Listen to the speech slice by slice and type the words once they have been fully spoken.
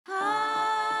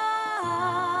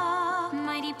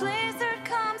Mighty blizzard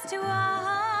comes to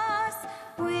us.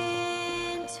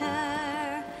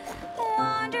 Winter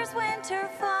wanders, winter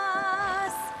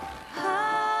fuss.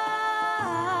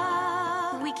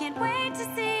 We can't wait to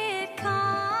see it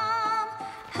come.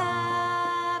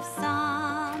 Have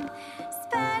some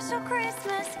special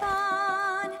Christmas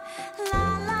fun.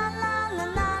 La la la la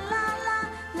la la la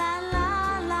la la la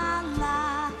la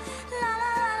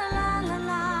la la la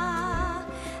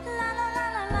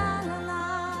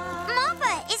la.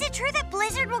 Mapa, is it true that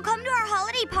Blizzard will come to our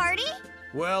holiday party?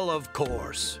 Well, of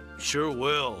course. Sure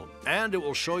will. And it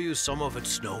will show you some of its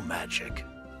snow magic.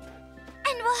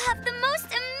 And we'll have the most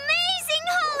amazing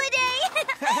holiday!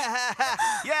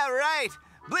 Yeah, right.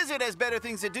 Blizzard has better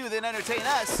things to do than entertain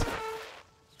us.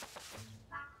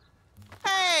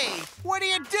 Hey, what are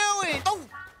you doing? Oh!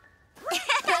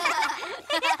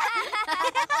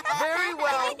 Very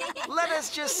well. Let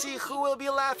us just see who will be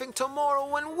laughing tomorrow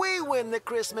when we win the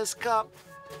Christmas Cup.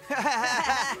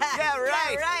 Yeah,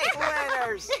 right.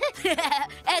 Winners.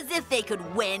 As if they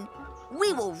could win.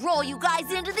 We will roll you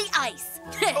guys into the ice.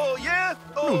 Oh, yeah?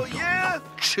 Oh, yeah?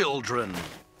 Children,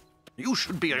 you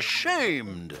should be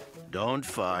ashamed. Don't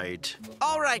fight.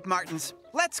 All right, Martins,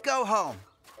 let's go home.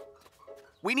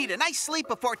 We need a nice sleep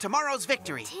before tomorrow's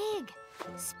victory. Tig,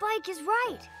 Spike is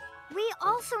right. We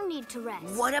also need to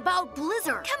rest. What about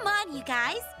Blizzard? Come on, you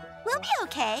guys. We'll be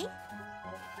okay.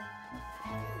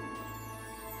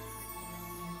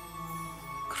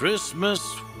 Christmas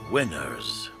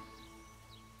winners.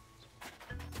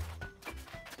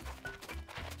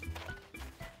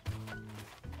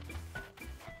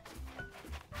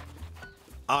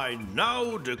 I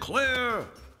now declare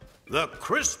the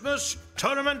Christmas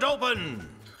tournament open.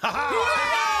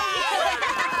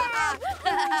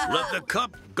 Let the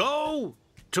cup go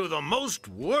to the most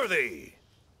worthy.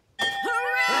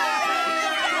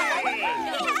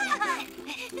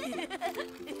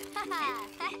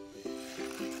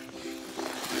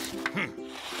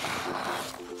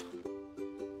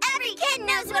 Every kid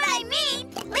knows what I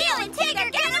mean. Leo and Tig are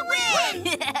gonna win!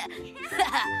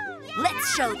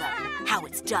 Let's show them how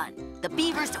it's done. The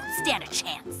Beavers don't stand a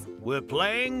chance. We're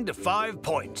playing to 5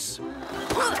 points.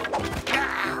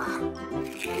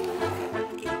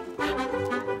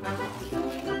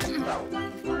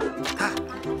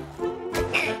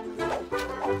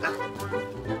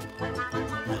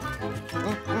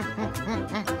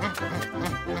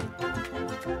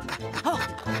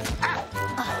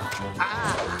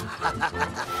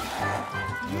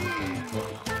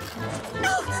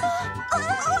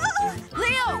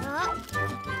 Leo!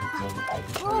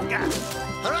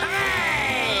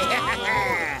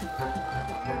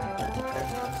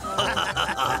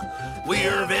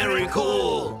 We're very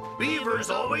cool. Beavers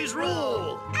always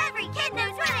rule. Every kid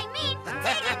knows what I mean.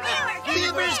 Tig and Leo are gonna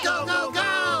Beavers, win! go, go,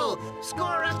 go!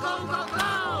 Score a goal, go,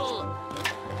 go!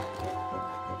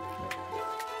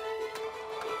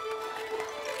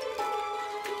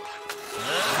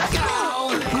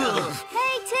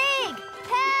 Hey, Tig!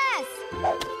 Pass!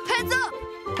 Heads up!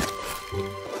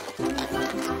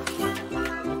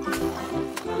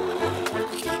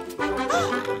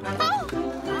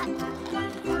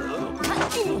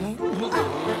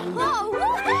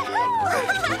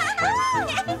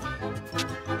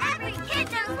 Every kid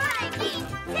knows what I mean.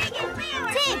 Tig and Leo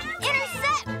are Tig, gonna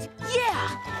intercept! Yeah!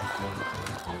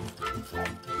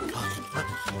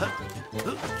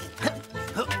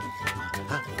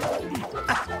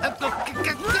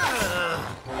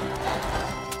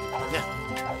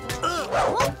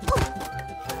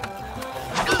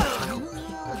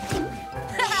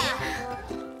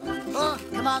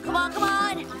 Come on, come on, come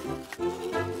on!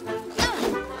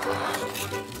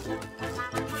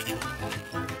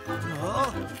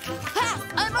 Pass!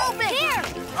 I'm open! Here!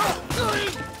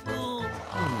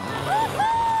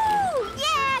 Woohoo!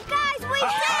 Yeah, guys, we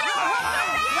did it!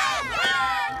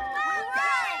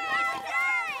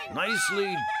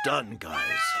 Nicely done,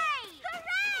 guys.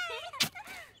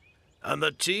 And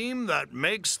the team that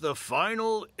makes the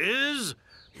final is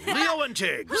Leo and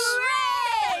Tig.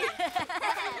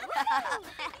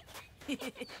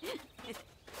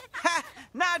 Ha!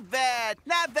 Not bad.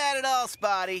 Not bad at all,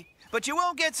 Spotty. But you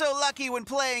won't get so lucky when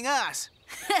playing us.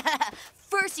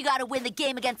 First, you gotta win the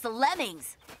game against the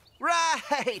Lemmings.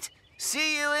 Right.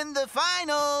 See you in the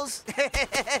finals.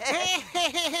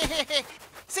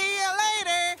 See you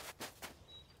later.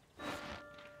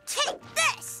 Take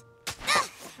this! Ugh,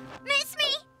 miss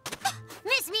me?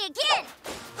 Miss me again!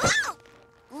 Ugh.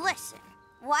 Listen,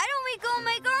 why don't we go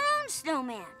make our own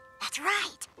snowman? That's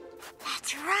right.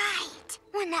 That's right.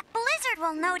 When that blizzard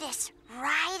will notice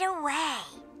right away.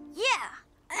 Yeah,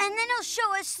 and then he'll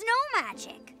show us snow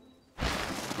magic.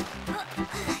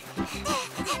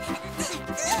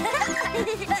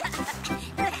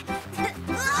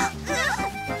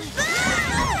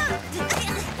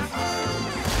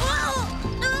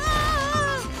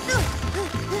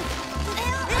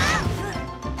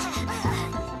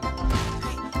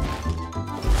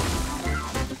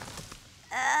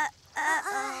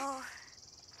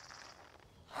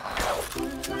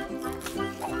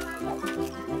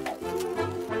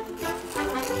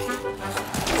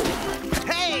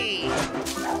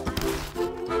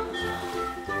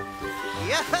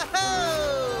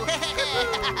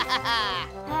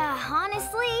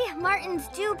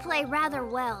 Martins do play rather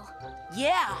well.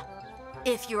 Yeah,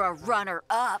 if you're a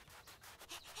runner-up.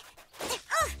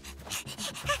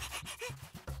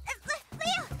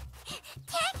 Leo!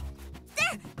 Tig!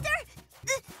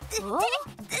 Oh?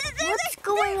 What's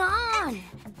going on?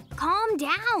 Calm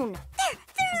down.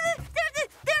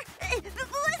 The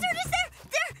blizzard is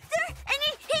there, and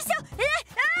he's so,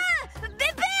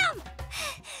 bam!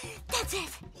 That's it.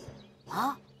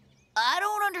 Huh? I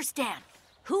don't understand.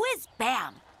 Who is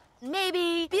Bam?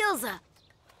 Maybe Bielsa.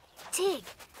 Tig,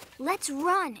 let's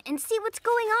run and see what's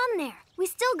going on there. We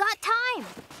still got time.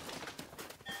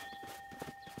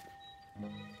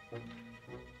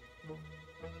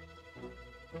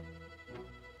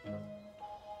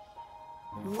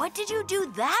 What did you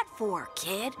do that for,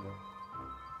 kid?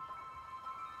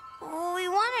 Well, we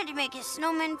wanted to make a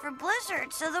snowman for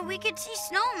Blizzard so that we could see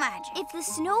snow magic. If the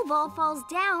snowball falls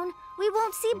down, we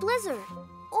won't see Blizzard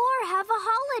or have a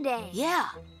holiday. Yeah,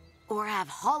 or have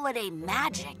holiday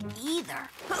magic either.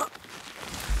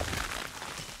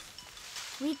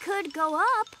 We could go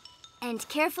up and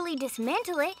carefully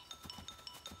dismantle it.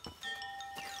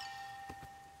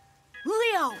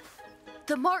 Leo!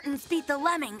 The Martins beat the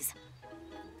Lemmings.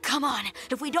 Come on,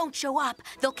 if we don't show up,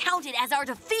 they'll count it as our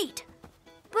defeat.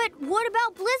 But what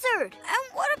about Blizzard?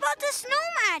 And what about the snow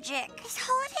magic? Is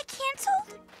holiday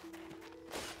canceled?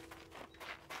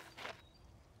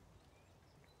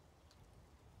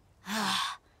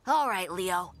 All right,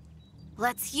 Leo.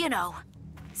 Let's,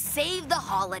 save the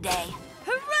holiday.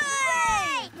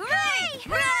 Hooray! Hooray!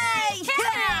 Hooray!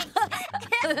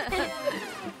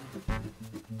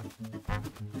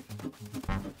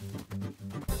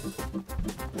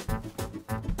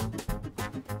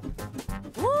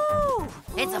 Woo!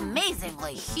 It's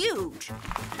amazingly huge.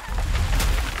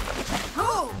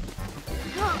 Oh!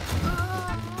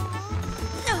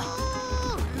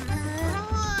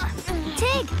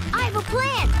 Tig, I have a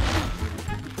plan.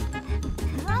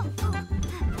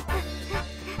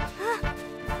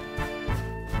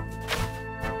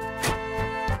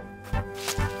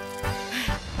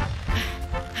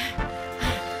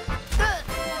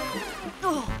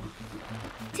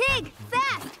 Tig,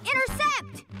 fast!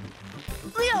 Intercept!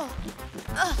 Leo!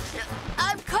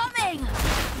 I'm coming!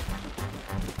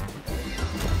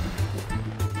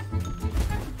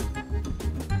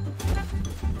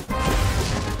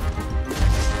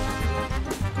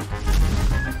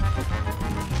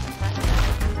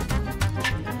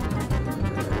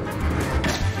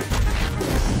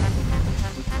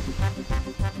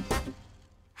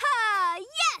 Ha!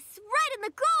 Yes! Right in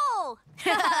the goal!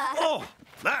 Oh,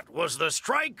 that was the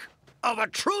strike of a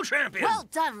true champion. Well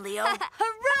done, Leo.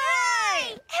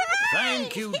 Hooray!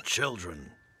 Thank you,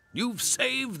 children. You've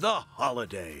saved the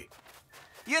holiday.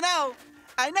 You know,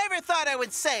 I never thought I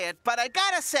would say it, but I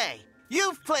gotta say,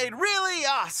 you've played really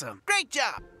awesome. Great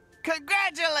job.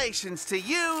 Congratulations to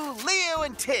you, Leo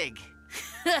and Tig.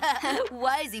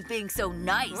 Why is he being so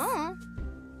nice?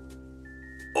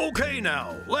 Okay,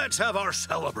 now, let's have our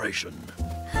celebration.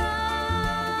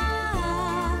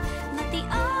 Let the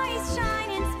eyes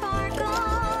shine and sparkle.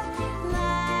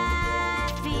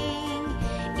 Laughing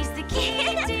is the key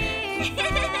to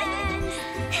dance.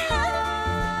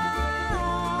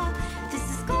 This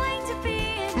is going to be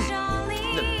a jolly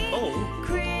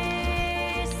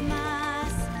Christmas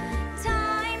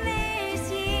time this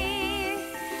year.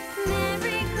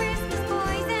 Merry Christmas,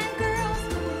 boys and girls.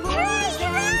 Boys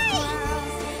and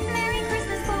girls. Merry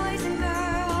Christmas, boys and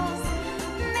girls.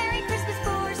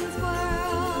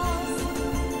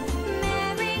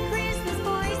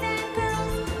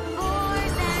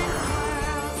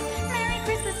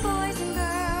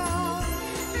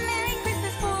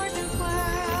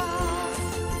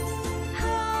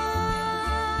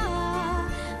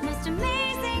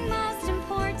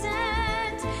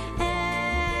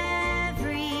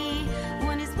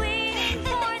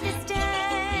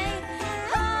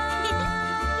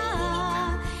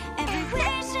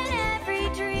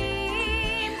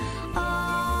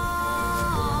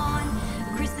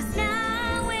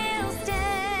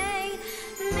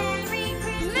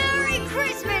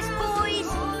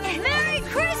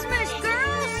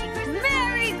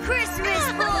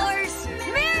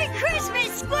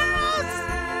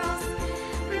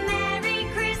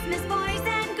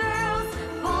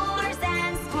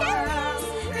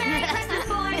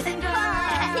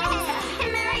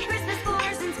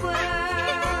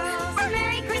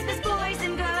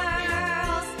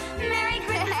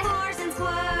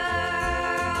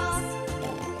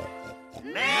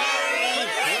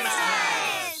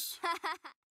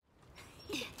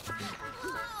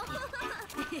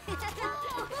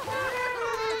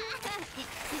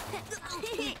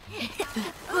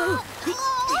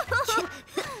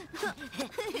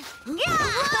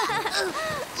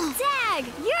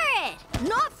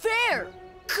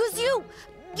 'Cause you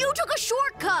took a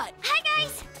shortcut. Hi,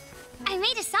 guys. I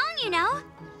made a song, you know.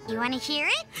 You want to hear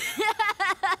it?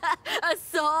 A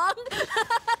song?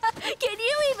 Can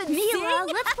you even Mila,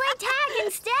 sing? let's play tag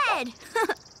instead.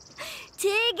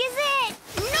 Tig is it.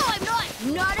 No, I'm not.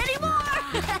 Not anymore.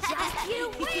 Just you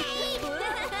wait.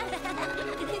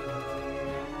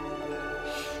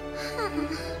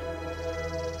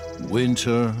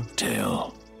 Winter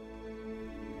Tale.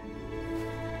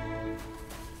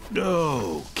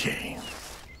 Okay.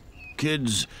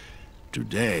 Kids,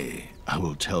 today I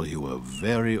will tell you a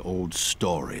very old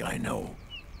story I know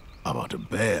about a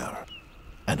bear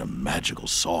and a magical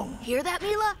song. Hear that,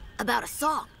 Mila? About a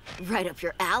song. Right up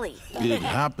your alley. It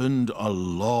happened a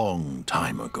long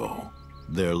time ago.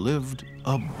 There lived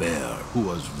a bear who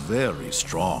was very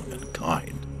strong and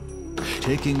kind,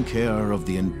 taking care of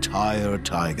the entire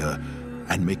Taiga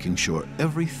and making sure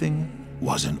everything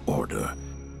was in order.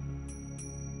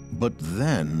 But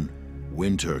then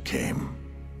winter came,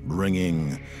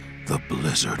 bringing the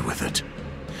blizzard with it.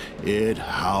 It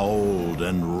howled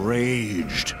and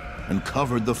raged and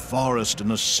covered the forest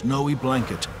in a snowy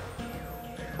blanket.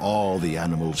 All the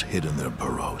animals hid in their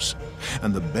burrows,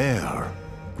 and the bear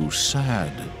grew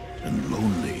sad and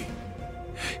lonely.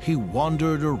 He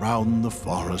wandered around the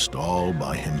forest all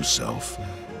by himself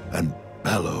and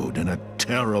bellowed in a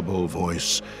terrible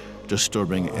voice,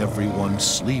 disturbing everyone's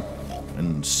sleep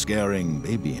and scaring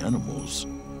baby animals.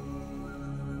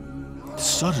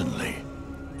 Suddenly,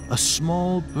 a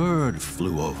small bird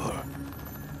flew over.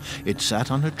 It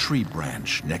sat on a tree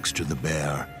branch next to the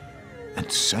bear and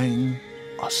sang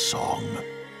a song.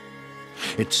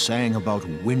 It sang about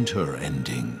winter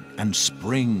ending and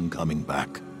spring coming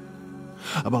back,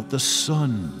 about the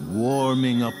sun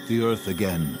warming up the earth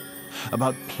again,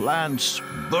 about plants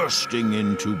bursting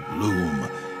into bloom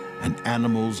and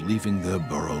animals leaving their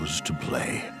burrows to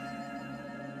play.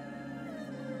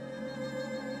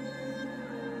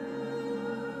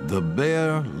 The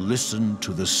bear listened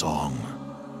to the song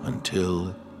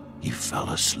until he fell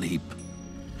asleep.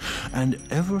 And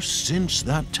ever since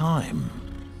that time,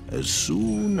 as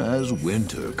soon as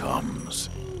winter comes,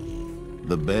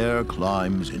 the bear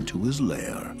climbs into his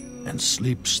lair and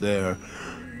sleeps there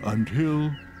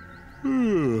until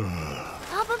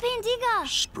Mapa Pandiga.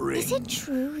 spring. Is it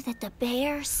true that the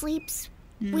bear sleeps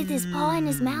with his paw in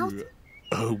his mouth?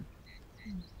 How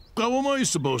am I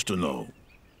supposed to know?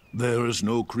 There is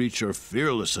no creature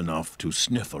fearless enough to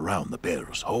sniff around the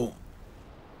bear's home.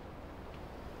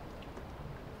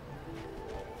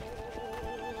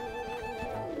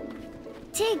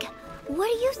 Tig, what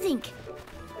do you think?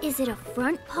 Is it a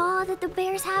front paw that the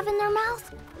bears have in their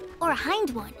mouth? Or a hind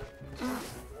one?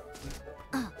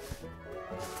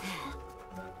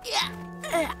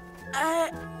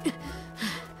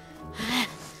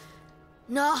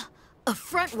 No, a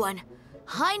front one.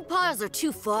 Hind paws are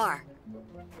too far.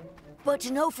 But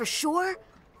to know for sure,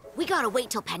 we gotta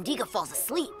wait till Pandiga falls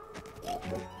asleep.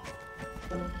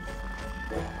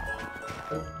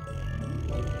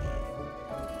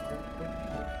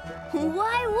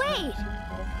 Why wait?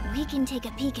 We can take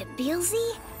a peek at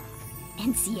Beelzy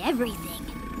and see everything.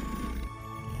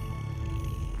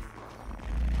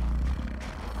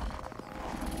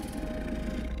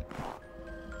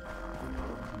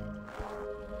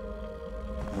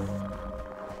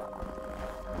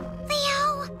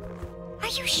 Leo, are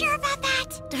you sure about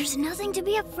that? There's nothing to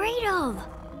be afraid of.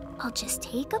 I'll just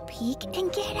take a peek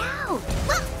and get out.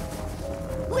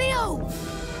 Leo!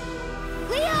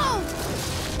 Leo!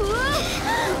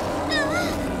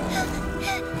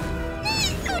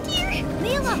 Oh dear!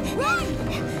 Mila, run!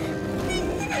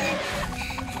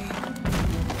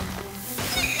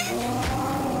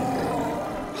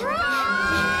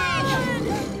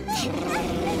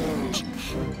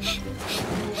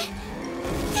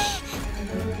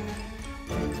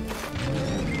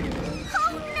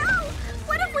 Oh no!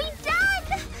 What have we done?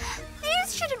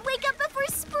 Bears shouldn't wake up before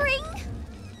spring.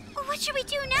 What should we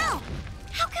do now?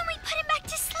 How can we put him back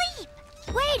to sleep?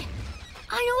 Wait!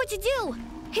 I know what to do.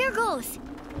 Here goes.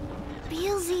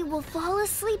 Beelzy will fall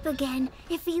asleep again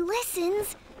if he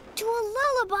listens to a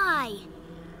lullaby.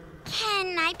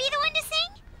 Can I be the one to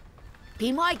sing?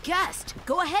 Be my guest.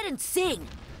 Go ahead and sing.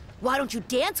 Why don't you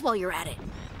dance while you're at it?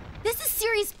 This is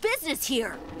serious business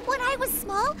here. When I was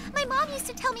small, my mom used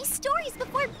to tell me stories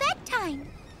before bedtime.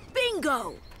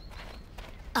 Bingo!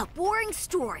 A boring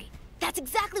story. That's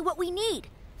exactly what we need.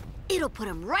 It'll put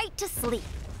him right to sleep.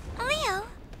 Leo,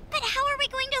 but how are we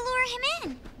going to lure him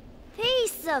in?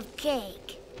 Piece of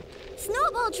cake.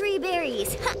 Snowball tree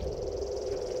berries. Ha!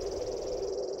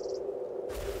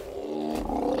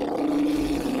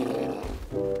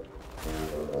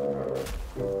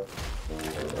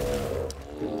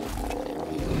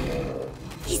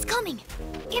 coming.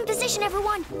 In position,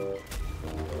 everyone.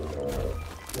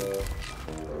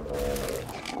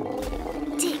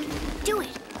 Tig, do it.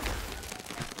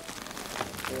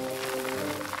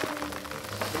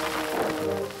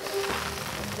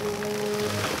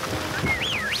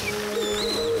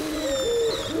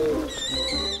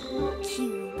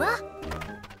 Cuba.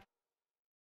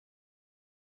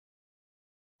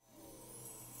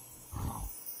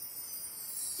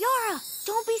 Yara,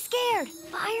 don't be scared.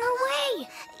 Fire away.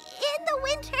 In the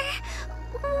winter,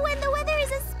 when the weather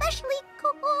is especially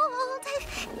cold,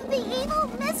 the evil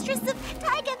mistress of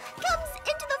Taiga comes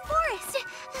into the forest.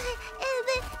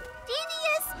 The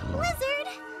devious blizzard.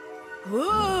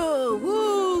 Whoa,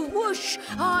 whoo, whoosh!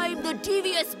 I'm the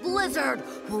devious blizzard.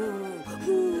 Whoo,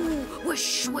 whoo,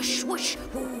 whoosh, whoosh, whoosh,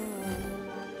 whoo.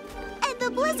 And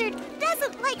the blizzard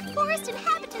doesn't like forest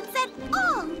inhabitants at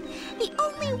all. The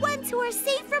only ones who are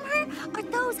safe from her are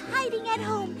those hiding at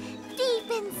home,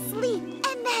 deep in sleep.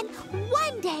 And then,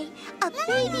 one day, a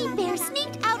baby bear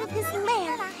sneaked out of his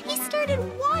lair. He started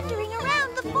wandering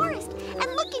around the forest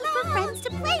and looking for friends to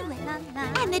play with.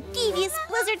 And the devious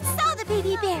blizzard saw the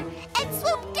baby bear and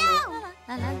swooped down,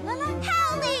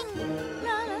 howling,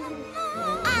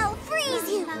 "I'll freeze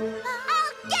you!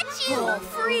 I'll get you!" I'll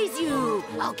freeze you.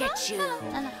 I'll get you.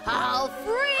 I'll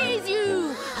freeze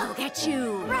you. I'll get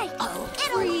you. Right. I'll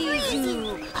It'll freeze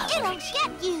you. It'll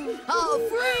get you. I'll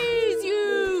freeze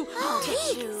you. I'll get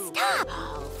Tig, you. stop!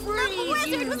 I'll The freeze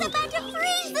blizzard you. was about to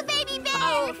freeze the baby bear.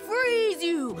 I'll freeze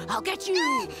you. I'll get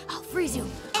you. I'll freeze you.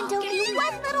 And I'll get only you.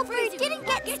 one little Freeze bird you. didn't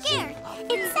get scared.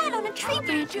 It sat on a tree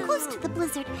branch close to the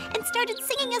blizzard and started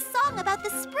singing a song about the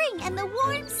spring and the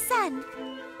warm sun.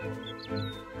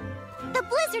 The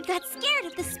blizzard got scared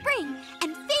of the spring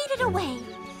and faded away.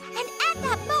 And at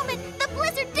that moment, the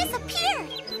blizzard disappeared.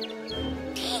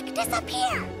 Tig,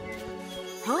 disappear.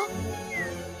 Huh?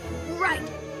 Right.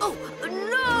 Oh,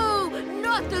 no!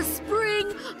 Not the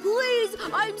spring! Please!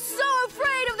 I'm so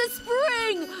afraid of the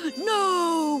spring!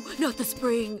 No! Not the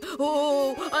spring!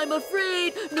 Oh, I'm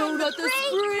afraid! No, not the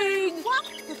spring!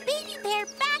 Walked the baby bear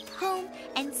back home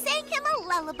and sang him a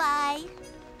lullaby.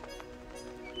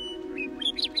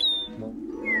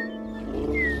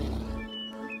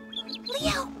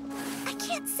 Leo, I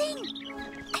can't sing.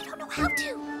 I don't know how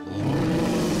to.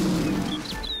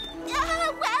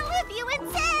 Well, if you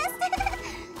insist.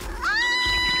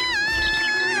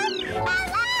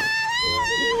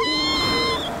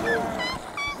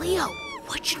 Leo,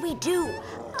 what should we do?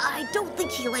 I don't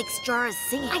think he likes Jara's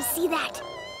singing. I see that.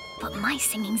 But my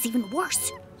singing's even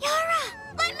worse. Yara,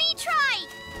 let me try.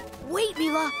 Wait,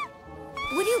 Mila!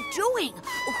 What are you doing?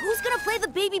 Who's gonna play the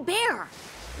baby bear?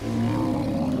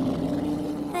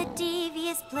 The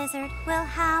devious blizzard will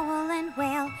howl and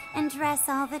wail and dress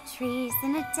all the trees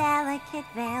in a delicate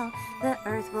veil. The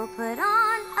earth will put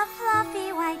on a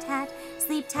fluffy white hat.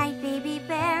 Sleep tight, baby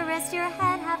bear, rest your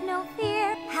head, have no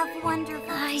fear. Have wonderful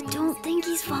I don't think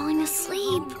he's falling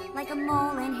asleep. like a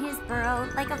mole in his burrow,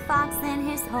 like a fox in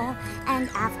his hole. And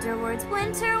afterwards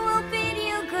winter will bid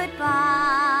you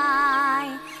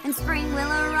goodbye, and spring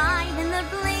will arrive in the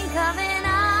blink of an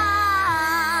eye.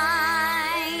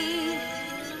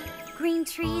 Green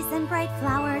trees and bright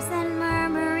flowers and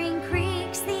murmuring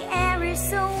creeks. The air is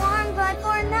so warm, but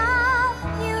for now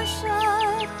you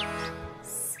should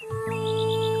sleep.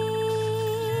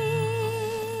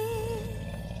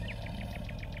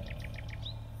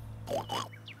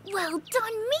 Well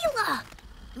done, Mila!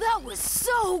 That was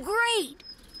so great!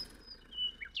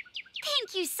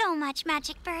 Thank you so much,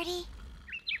 Magic Birdie.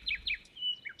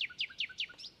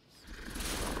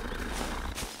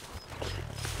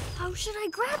 How should I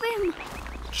grab him?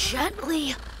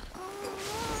 Gently.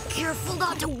 Careful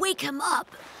not to wake him up.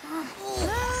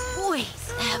 Boy,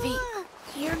 he's heavy.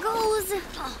 Here goes.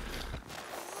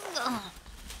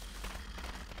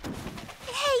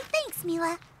 Hey, thanks,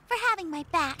 Mila, for having my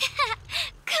back.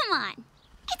 Come on.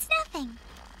 It's nothing.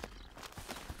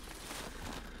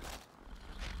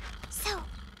 So,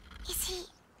 is he...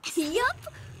 Yup,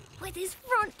 with his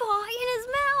front paw in his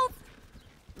mouth.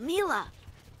 Mila,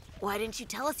 why didn't you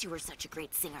tell us you were such a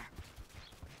great singer?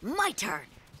 My turn.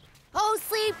 Oh,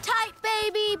 sleep tight,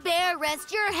 baby bear.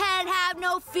 Rest your head, have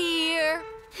no fear.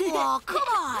 Oh, come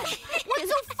on. What's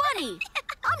so funny?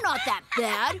 I'm not that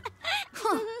bad.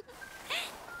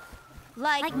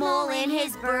 Like mole in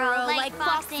his burrow, like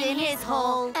fox in his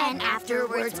hole. And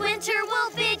afterwards winter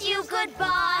will bid you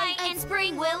goodbye, and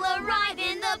spring will arrive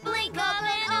in the blink of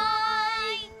an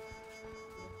eye.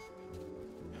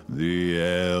 The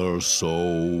air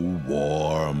so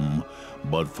warm,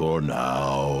 but for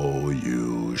now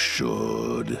you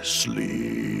should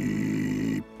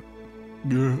sleep.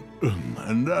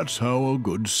 And that's how a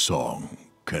good song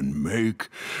can make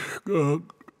a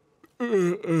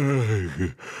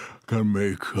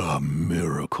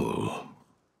miracle.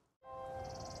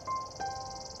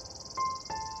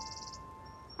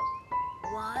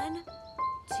 One,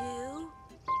 two,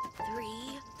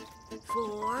 three,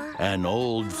 four. An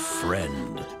old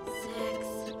friend.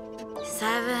 6,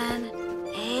 7,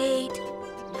 8,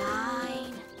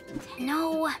 9.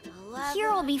 No, 11, here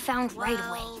I'll be found right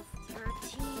away.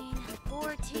 13,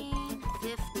 14,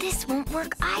 15. This won't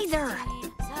work either.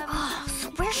 16, 17, Oh, so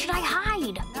where should I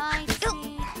hide?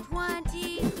 19,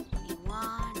 20,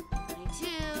 21, 22,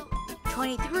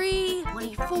 23,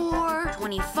 24,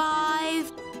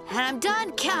 25. And I'm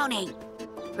done counting.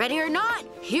 Ready or not,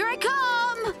 here I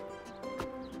come.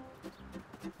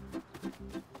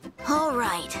 All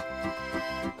right.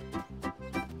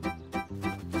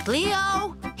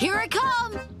 Leo, here I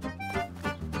come.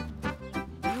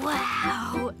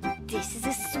 Wow, this is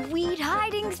a sweet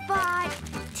hiding spot.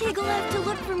 Tig will have to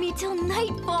look for me till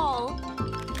nightfall.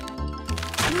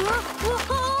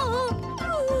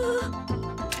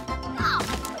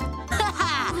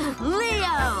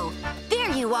 Leo,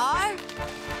 there you are.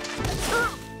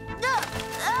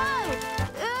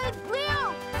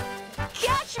 Leo,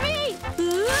 catch me!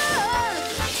 Tig,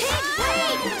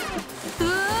 wait!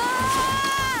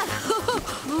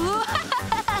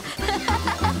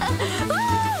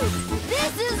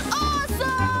 This is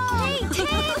awesome! Hey,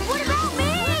 Tig, what about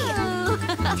me?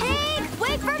 Tig,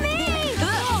 wait for me!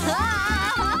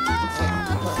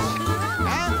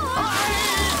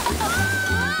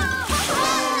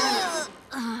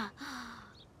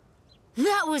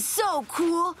 That was so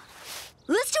cool.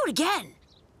 Let's do it again.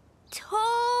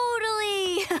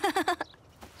 Totally!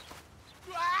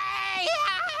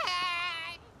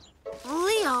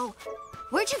 Leo,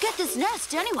 where'd you get this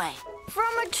nest anyway?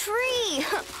 From a tree.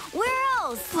 Where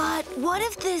else? But what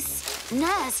if this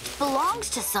nest belongs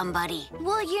to somebody?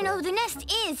 Well, you know, the nest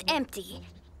is empty.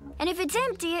 And if it's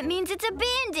empty, it means it's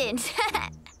abandoned.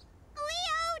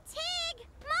 Leo, Tig,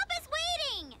 Mapa's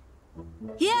waiting.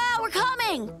 Yeah, we're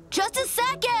coming. Just a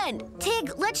second.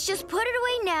 Tig, let's just put it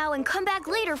away now and come back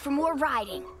later for more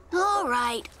riding. All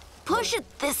right, push it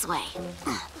this way.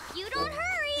 You don't hurry.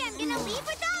 I'm gonna leave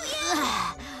without you.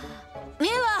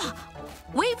 Mila,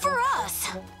 wait for us.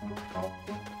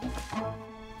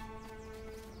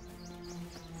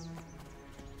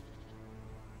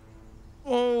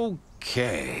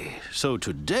 Okay, so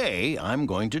today I'm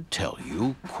going to tell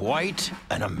you quite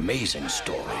an amazing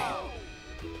story.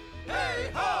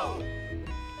 Hey ho!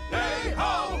 Hey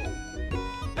ho!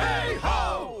 Hey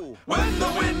ho! When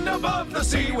the wind above the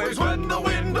sea waves, when the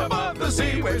wind above the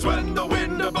sea waves, when the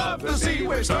wind above the sea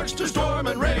waves starts to storm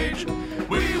and rage,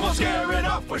 we will scare it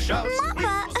off with shouts.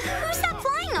 Mapa, who's that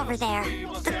flying over there?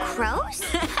 The crows?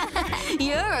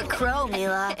 You're a crow,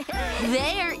 Mila.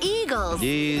 They are eagles.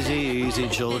 Easy, easy,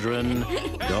 children.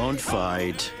 Don't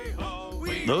fight.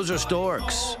 Those are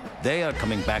storks. They are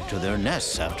coming back to their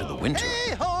nests after the winter.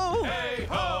 Hey ho! Hey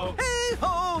ho! Hey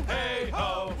ho! Hey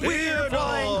ho! We're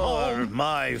flying home.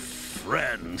 My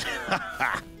friend.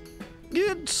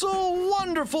 It's so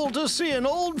wonderful to see an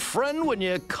old friend when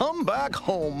you come back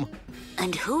home.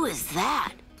 And who is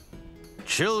that?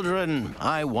 Children,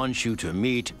 I want you to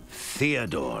meet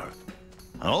Theodore,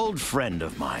 an old friend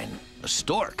of mine, a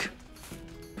stork.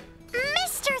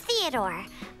 Mr. Theodore,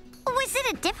 was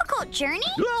it a difficult journey?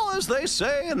 Well, as they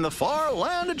say in the far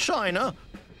land of China,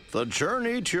 the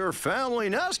journey to your family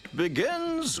nest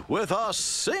begins with a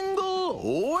single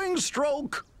wing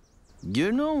stroke.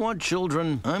 You know what,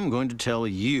 children? I'm going to tell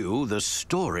you the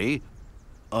story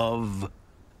of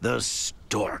the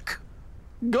stork.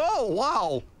 Oh,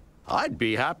 wow. I'd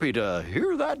be happy to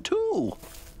hear that, too.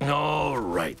 All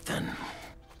right, then.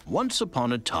 Once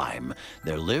upon a time,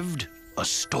 there lived a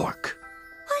stork.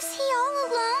 Was he all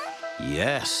alone?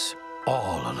 Yes,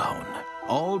 all alone.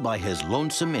 All by his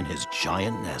lonesome in his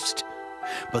giant nest.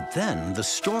 But then the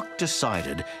stork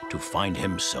decided to find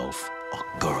himself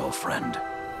a girlfriend.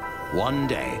 One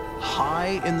day,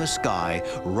 high in the sky,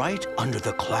 right under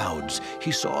the clouds,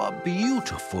 he saw a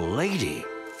beautiful lady.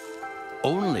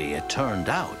 Only it turned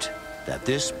out that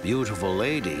this beautiful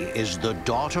lady is the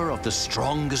daughter of the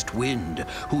strongest wind,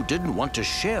 who didn't want to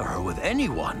share her with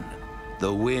anyone.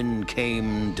 The wind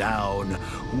came down,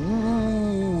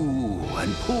 woo,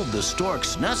 and pulled the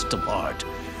stork's nest apart.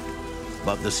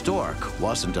 But the stork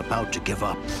wasn't about to give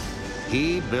up.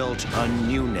 He built a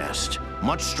new nest,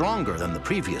 much stronger than the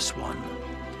previous one.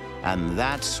 And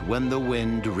that's when the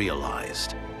wind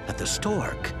realized that the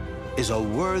stork is a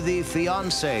worthy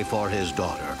fiancé for his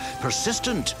daughter,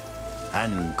 persistent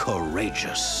and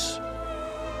courageous.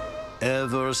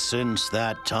 Ever since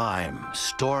that time,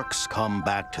 storks come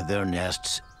back to their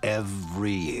nests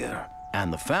every year.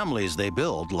 And the families they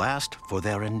build last for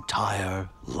their entire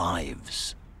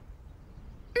lives.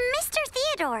 Mr.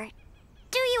 Theodore,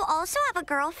 do you also have a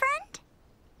girlfriend?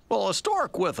 Well, a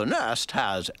stork with a nest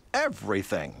has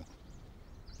everything.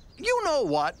 You know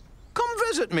what? Come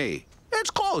visit me.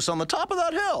 It's close on the top of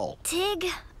that hill. Tig,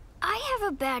 I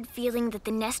have a bad feeling that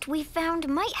the nest we found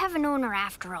might have an owner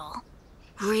after all.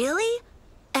 Really?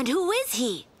 And who is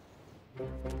he?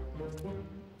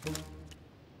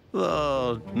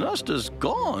 The nest is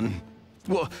gone.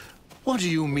 What do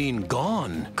you mean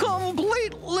gone?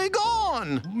 Completely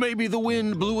gone! Maybe the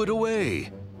wind blew it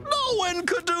away. No one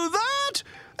could do that!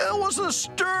 It was the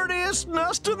sturdiest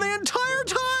nest in the entire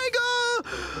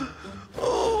taiga!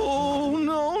 Oh,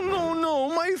 no, no, no.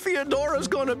 My Theodora's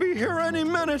gonna be here any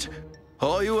minute.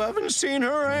 Oh, you haven't seen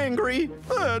her angry.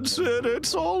 That's it.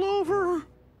 It's all over.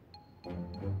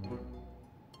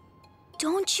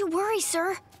 Don't you worry,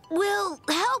 sir. We'll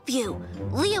help you.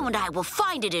 Leo and I will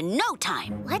find it in no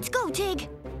time. Let's go, Tig.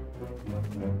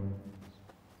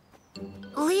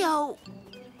 Leo,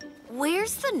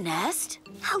 where's the nest?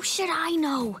 How should I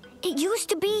know? It used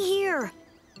to be here.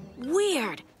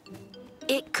 Weird.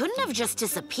 It couldn't have just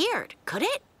disappeared, could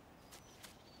it?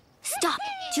 Stop.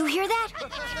 Do you hear that?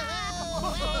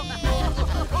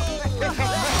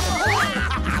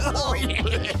 Oh, yeah.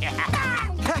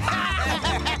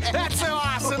 That's so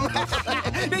awesome.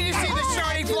 Did you see the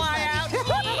shorty fly out?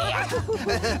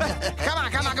 Come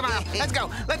on, come on, come on. Let's go.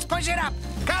 Let's push it up.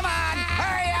 Come on.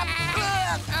 Hurry up.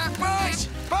 Push.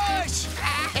 Push.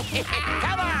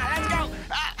 Come on. Let's go.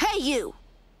 Hey, you.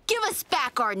 Give us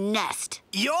back our nest.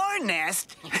 Your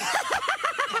nest?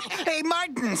 Hey,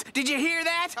 Martins, did you hear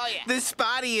that? Oh, yeah. The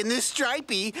Spotty and the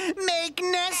Stripey make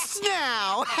nests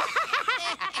now.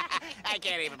 I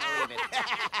can't even believe it.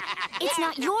 It's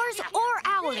not yours or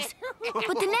ours.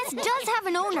 But the nest does have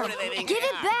an owner. Give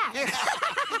it back.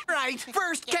 Right.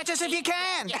 First, catch us if you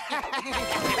can.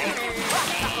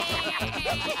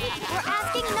 We're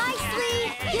asking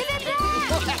nicely. Give it back.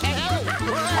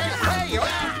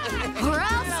 Or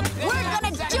else, we're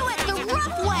gonna do it the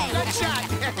rough way. Good shot.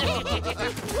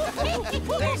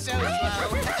 They're so slow.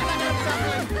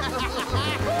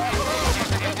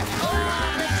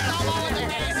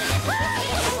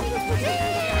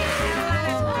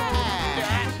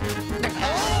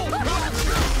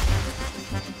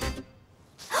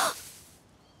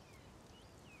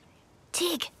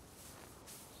 Tig,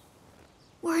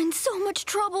 we're in so much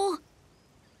trouble.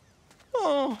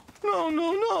 Oh, no,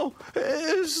 no, no.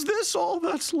 Is this all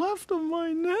that's left of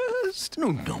my nest?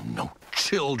 No, no, no.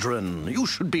 Children, you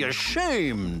should be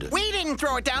ashamed. We didn't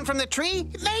throw it down from the tree.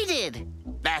 They did.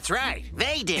 That's right.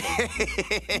 They did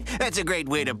it. That's a great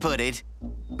way to put it.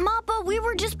 Mappa, we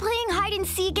were just playing hide and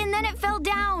seek and then it fell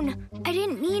down. I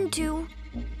didn't mean to.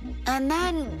 And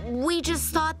then we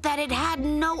just thought that it had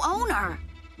no owner.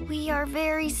 We are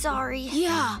very sorry.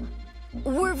 Yeah.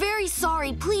 We're very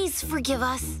sorry. Please forgive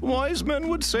us. Wise men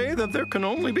would say that there can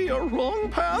only be a wrong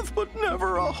path, but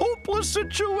never a hopeless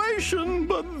situation.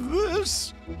 But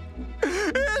this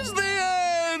is the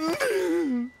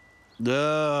end.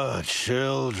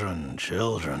 Children,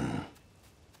 children.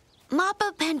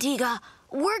 Mapa Pandiga,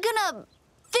 we're gonna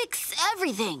fix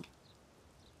everything.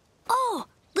 Oh,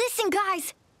 listen,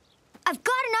 guys. I've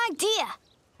got an idea.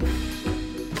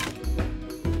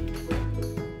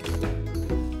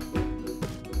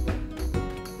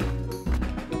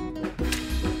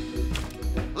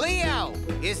 Leo,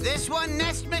 is this one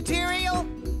nest material?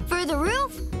 For the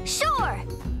roof? Sure.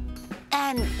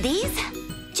 And these?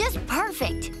 Just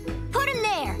perfect. Put them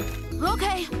there.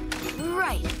 Okay,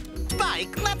 right.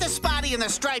 Spike, let the Spotty and the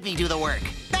Stripey do the work.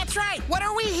 That's right. What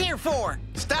are we here for?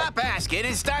 Stop asking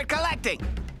and start collecting.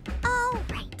 All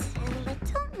right, a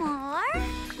little more.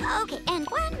 Okay, and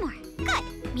one more. Good.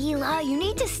 Mila, you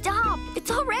need to stop.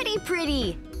 It's already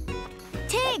pretty.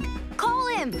 Tig, call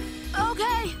him.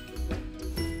 Okay.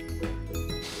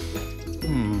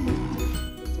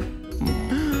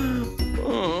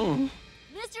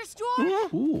 Mr. Storm,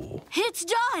 Ooh. it's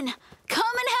done.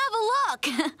 Come and have a look.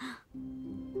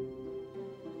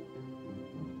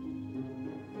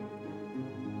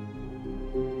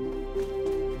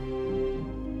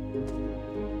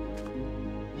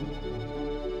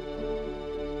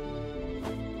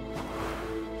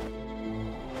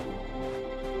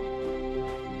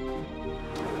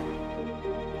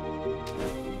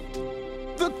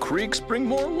 The creeks bring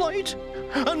more light,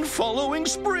 and following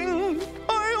spring,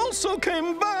 I also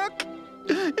came back.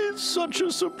 It's such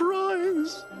a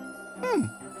surprise.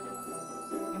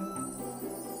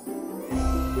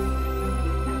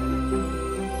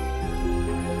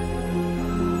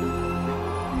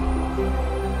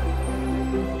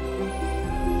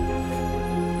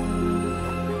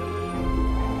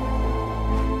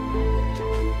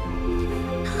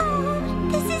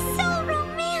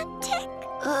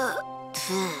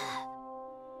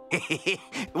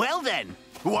 Well then,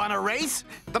 want a race?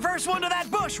 The first one to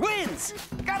that bush wins!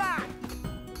 Come on!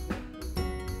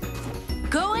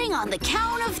 Going on the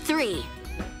count of 3.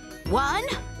 1,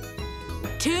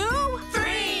 2, 3!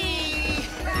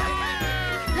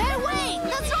 Hey, wait!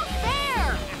 That's not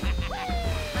fair!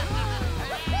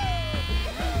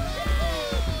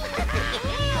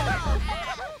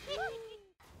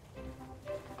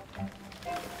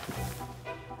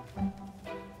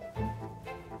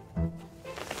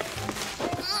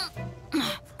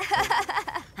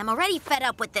 I'm already fed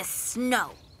up with this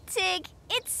snow. Tig,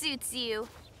 it suits you.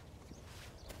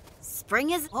 Spring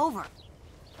is over,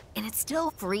 and it's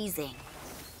still freezing.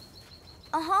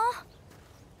 Uh-huh.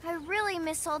 I really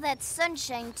miss all that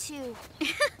sunshine, too.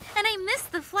 And I miss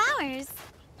the flowers.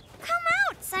 Come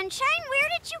out, sunshine. Where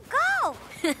did you go?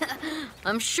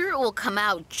 I'm sure it will come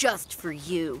out just for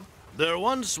you. There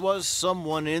once was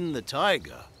someone in the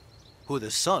Taiga who the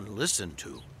sun listened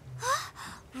to.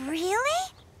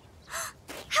 Really?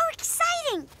 How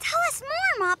exciting! Tell us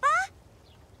more, Mapa.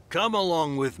 Come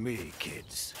along with me,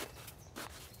 kids.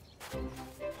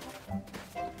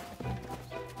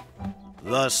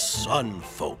 The Sun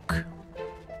Folk.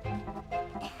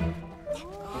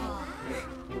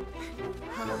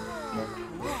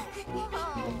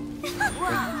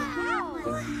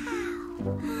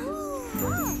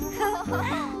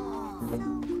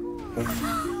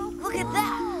 Look at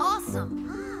that!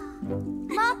 Awesome!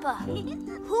 Mapa,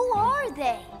 who are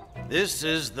they? This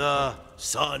is the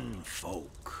Sun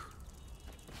Folk.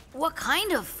 What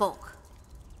kind of folk?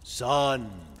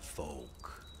 Sun Folk.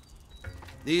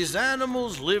 These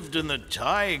animals lived in the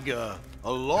Taiga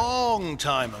a long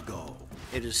time ago.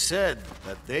 It is said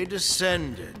that they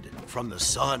descended from the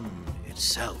sun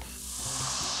itself.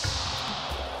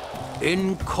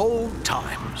 In cold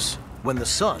times, when the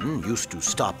sun used to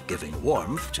stop giving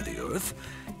warmth to the earth,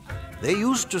 they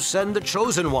used to send the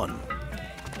chosen one,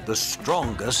 the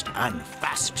strongest and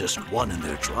fastest one in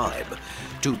their tribe,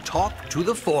 to talk to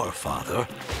the forefather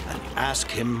and ask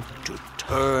him to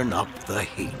turn up the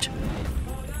heat.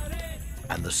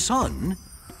 And the sun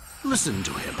listened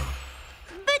to him.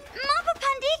 But Mapa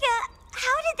Pandiga,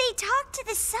 how did they talk to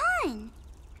the sun?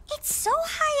 It's so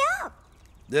high up.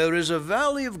 There is a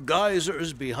valley of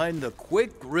geysers behind the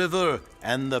Quick River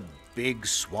and the Big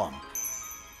Swamp.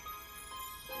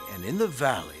 And in the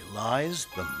valley lies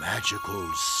the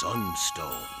magical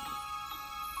Sunstone.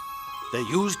 They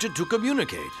used it to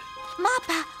communicate.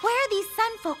 Mapa, where are these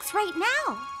sun folks right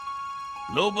now?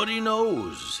 Nobody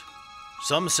knows.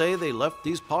 Some say they left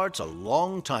these parts a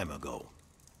long time ago.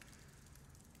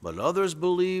 But others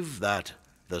believe that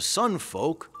the Sun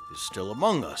Folk is still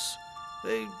among us.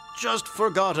 They just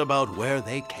forgot about where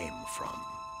they came from.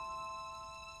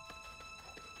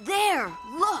 There!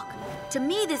 Look! To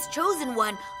me, this chosen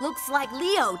one looks like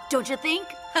Leo, don't you think?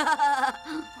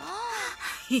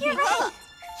 You're right.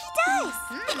 He does.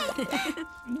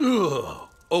 Ugh.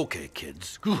 Okay,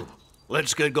 kids.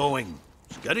 Let's get going.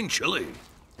 It's getting chilly.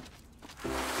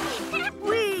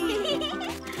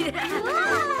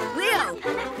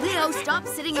 Leo, stop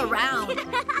sitting around.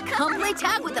 Come play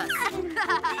tag with us.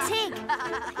 Tig,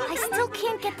 I still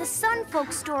can't get the Sun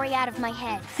Folk story out of my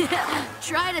head.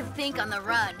 Try to think on the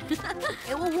run.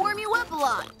 It will warm you up a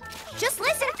lot. Just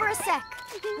listen for a sec.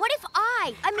 What if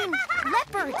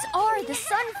leopards are the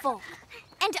Sun Folk,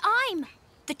 and I'm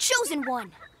the chosen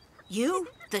one? You?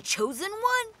 The chosen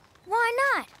one? Why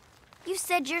not? You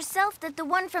said yourself that the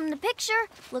one from the picture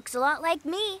looks a lot like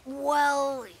me.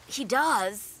 Well, he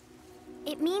does.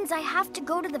 It means I have to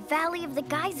go to the Valley of the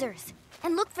Geysers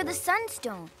and look for the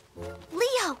Sunstone.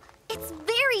 Leo, it's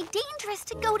very dangerous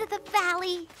to go to the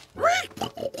valley.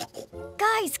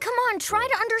 Guys, come on, try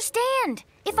to understand.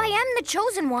 If I am the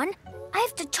chosen one, I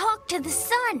have to talk to the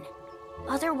sun.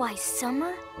 Otherwise,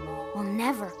 summer will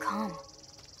never come.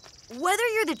 Whether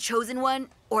you're the chosen one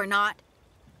or not,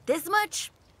 this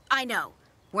much I know.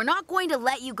 We're not going to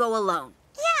let you go alone.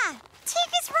 Yeah,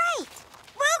 Tig is right.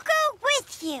 We'll go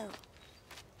with you.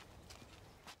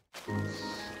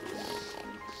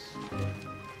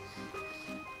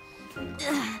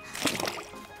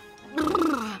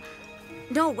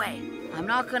 No way. I'm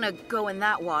not gonna go in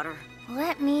that water.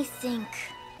 Let me think.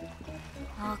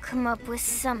 I'll come up with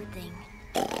something.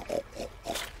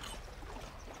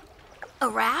 A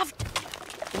raft?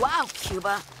 Wow,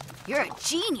 Cuba. You're a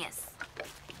genius.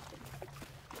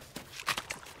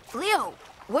 Leo,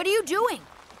 what are you doing?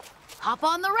 Hop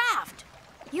on the raft.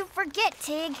 You forget,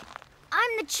 Tig.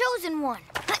 I'm the chosen one.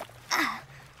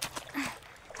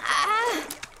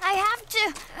 I have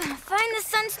to find the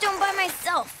Sunstone by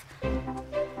myself.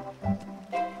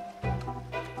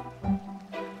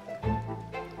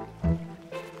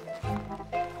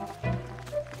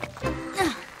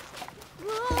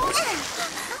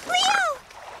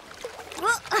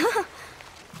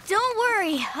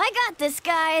 got this,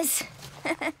 guys.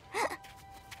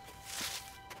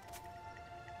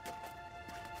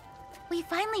 We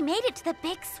finally made it to the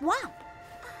big swamp.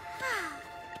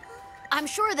 I'm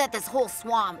sure that this whole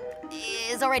swamp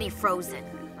is already frozen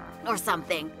or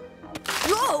something.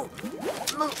 Whoa!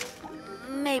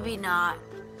 Maybe not.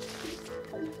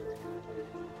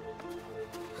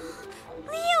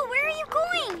 Leo, where are you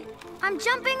going? I'm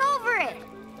jumping over it.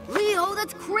 Leo,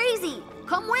 that's crazy.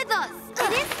 Come with us.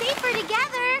 It is safer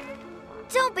together.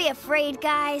 Don't be afraid,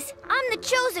 guys. I'm the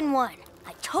chosen one.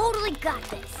 I totally got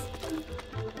this.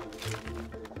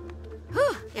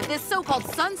 Whew. If this so-called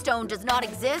sunstone does not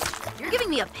exist, you're giving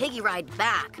me a piggy ride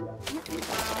back.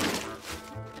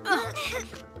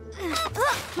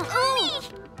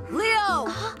 Leo,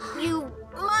 you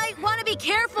might want to be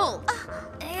careful.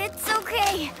 It's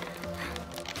okay.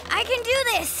 I can do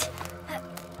this.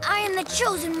 I am the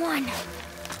chosen one.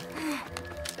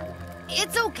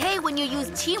 It's okay when you use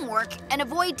teamwork and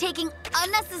avoid taking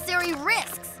unnecessary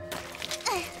risks.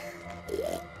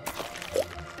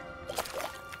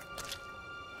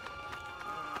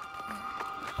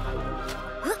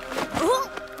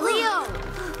 Leo,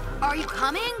 are you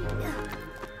coming?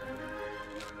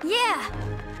 Yeah.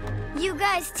 You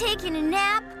guys taking a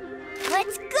nap?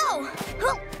 Let's go.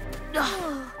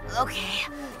 Okay,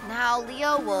 now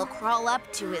Leo will crawl up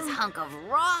to his hunk of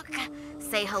rock,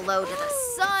 say hello to the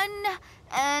sun,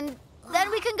 and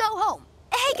then we can go home.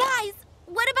 Hey, guys,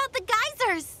 what about the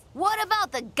geysers? What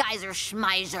about the geyser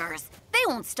schmeisers? They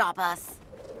won't stop us.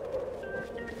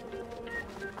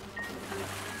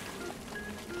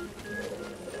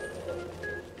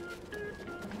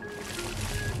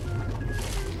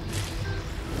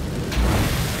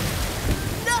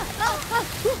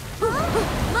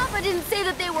 Mapa didn't say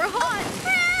that they were hot.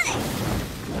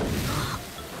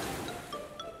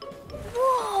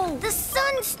 Whoa, the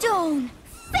sunstone.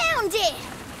 Found it.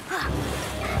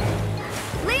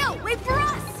 Leo, wait for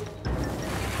us.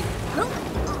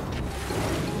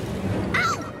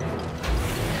 Ow!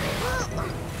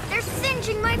 They're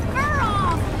singeing my fur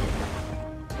off.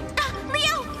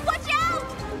 Leo, watch out!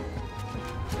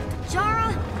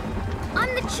 Jara,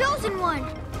 I'm the chosen one.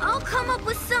 I'll come up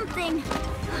with something.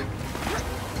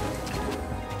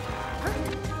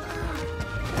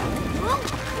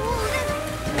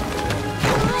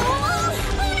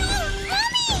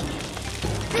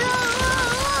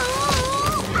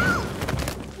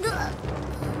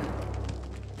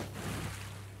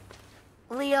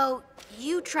 Leo,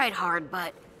 you tried hard,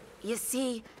 but you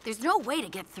see, there's no way to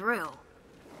get through.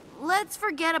 Let's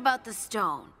forget about the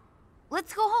stone.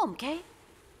 Let's go home, okay?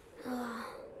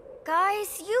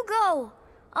 Guys, you go.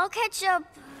 I'll catch up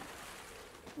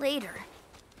later.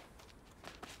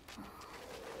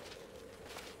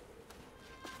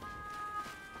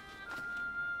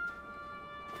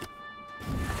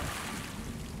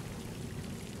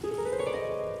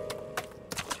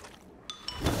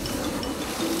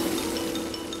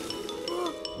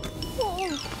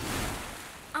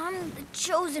 I'm the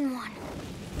chosen one.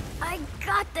 I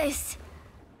got this.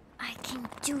 I can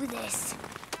do this.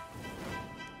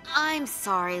 I'm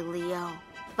sorry, Leo,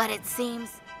 but it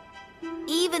seems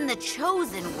even the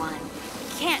chosen one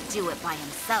can't do it by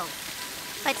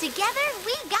himself. But together,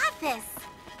 we got this.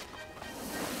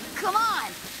 Come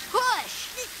on, push!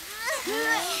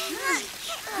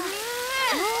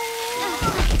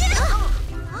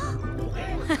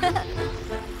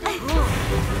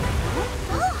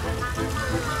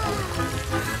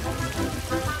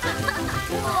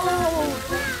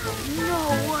 No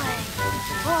way.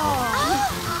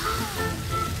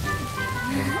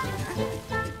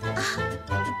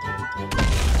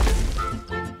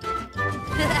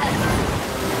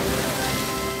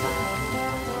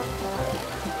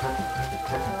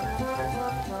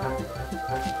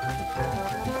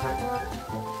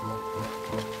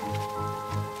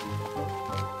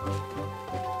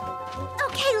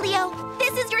 Okay, Leo,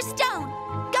 this is your stone.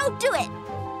 Go do it.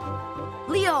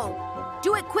 Leo,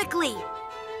 do it quickly.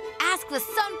 Ask the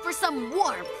sun for some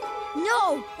warmth.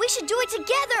 No, we should do it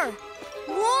together.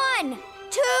 1,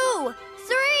 2,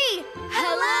 3.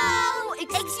 Hello?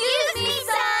 Excuse me,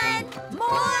 son.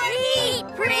 More heat,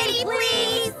 pretty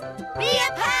please. Be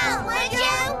a pal, would you?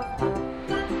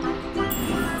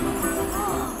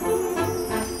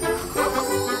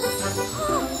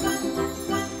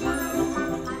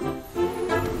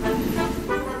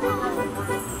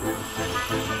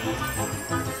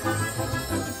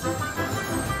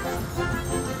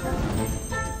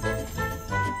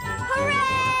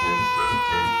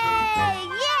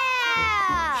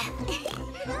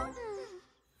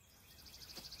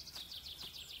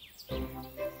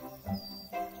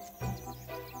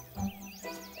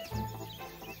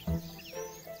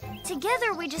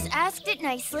 together, we just asked it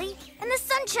nicely, and the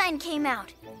sunshine came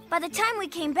out. By the time we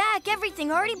came back,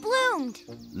 everything already bloomed.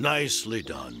 Nicely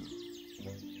done.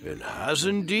 It has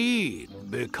indeed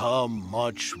become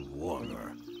much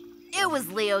warmer. It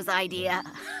was Leo's idea.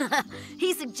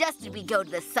 He suggested we go to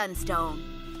the Sunstone.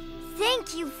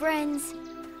 Thank you, friends.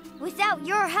 Without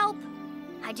your help,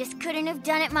 I just couldn't have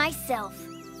done it myself.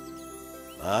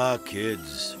 Ah,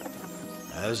 kids.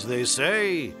 As they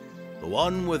say, the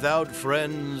one without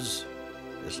friends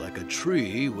is like a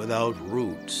tree without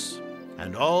roots.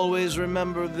 And always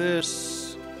remember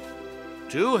this: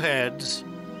 2 heads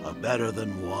are better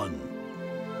than 1.